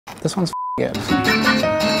This one's good.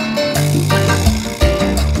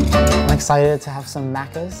 I'm excited to have some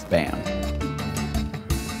Maccas. Bam.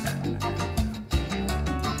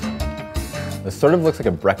 This sort of looks like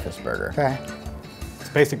a breakfast burger. Okay. It's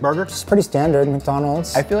a basic burger. It's pretty standard,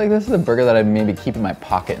 McDonald's. I feel like this is a burger that I'd maybe keep in my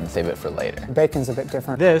pocket and save it for later. Bacon's a bit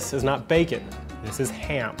different. This is not bacon. This is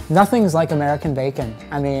ham. Nothing's like American bacon.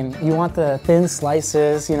 I mean, you want the thin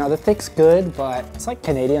slices, you know, the thick's good, but it's like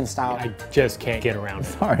Canadian style. I just can't get around it.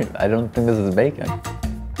 Sorry, I don't think this is bacon.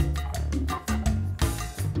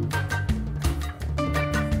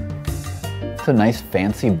 It's a nice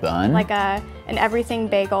fancy bun. Like an everything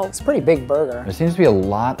bagel. It's a pretty big burger. There seems to be a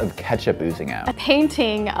lot of ketchup oozing out. A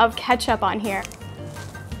painting of ketchup on here.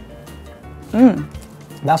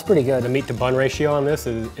 That's pretty The good. meat to bun ratio on this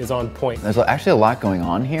is on point. There's actually a lot going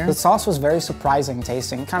on here. The sauce was very surprising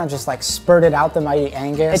tasting. Kind of just like spurted out the mighty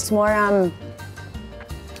Angus. It's more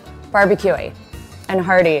barbecue-y and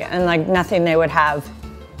hearty and like nothing they would have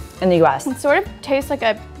in the US. It sort of tastes like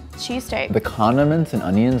a cheesesteak. The condiments and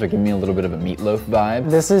onions are giving me a little bit of a meatloaf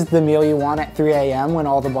vibe. This is the meal you want at 3 a.m. when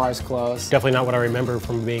all the bars close. Definitely not what I remember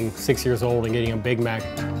from being 6 years old and getting a Big Mac.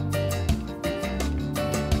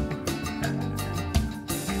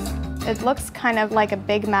 It looks kind of like a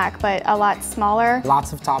Big Mac, but a lot smaller.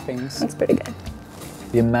 Lots of toppings. It's pretty good.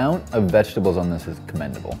 The amount of vegetables on this is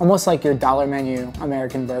commendable. Almost like your dollar menu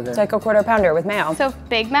American burger. It's like a quarter pounder with mayo. So if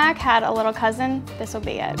Big Mac had a little cousin, this will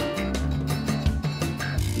be it.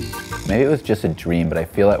 Maybe it was just a dream, but I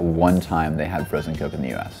feel at one time they had frozen Coke in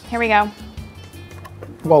the US. Here we go.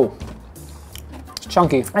 Whoa. It's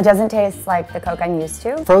chunky. It doesn't taste like the Coke I'm used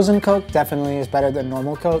to. Frozen Coke definitely is better than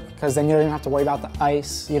normal Coke because then you don't have to worry about the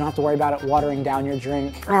ice. You don't have to worry about it watering down your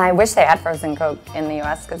drink. I wish they had frozen Coke in the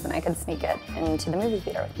US because then I could sneak it into the movie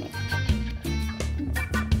theater with me.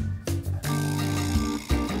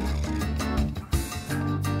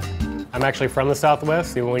 I'm actually from the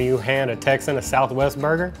Southwest, so when you hand a Texan a Southwest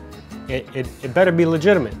burger, it better be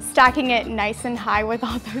legitimate. Stacking it nice and high with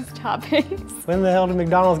all those toppings. When the hell did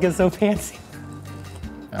McDonald's get so fancy?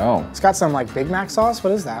 Oh. It's got some like Big Mac sauce.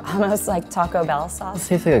 What is that? Almost like Taco Bell sauce. This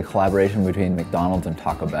tastes like a collaboration between McDonald's and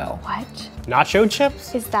Taco Bell. What? Nacho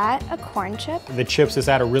chips? Is that a corn chip? The chips just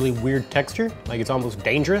add a really weird texture, like it's almost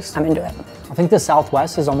dangerous. I'm into it. I think the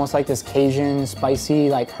Southwest is almost like this Cajun spicy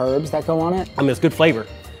like herbs that go on it. I mean, it's good flavor.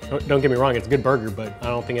 Don't get me wrong, it's a good burger, but I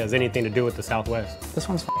don't think it has anything to do with the Southwest. This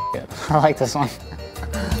one's good. I like this one.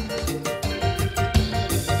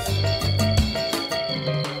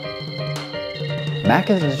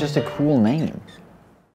 Macca's is just a cool name.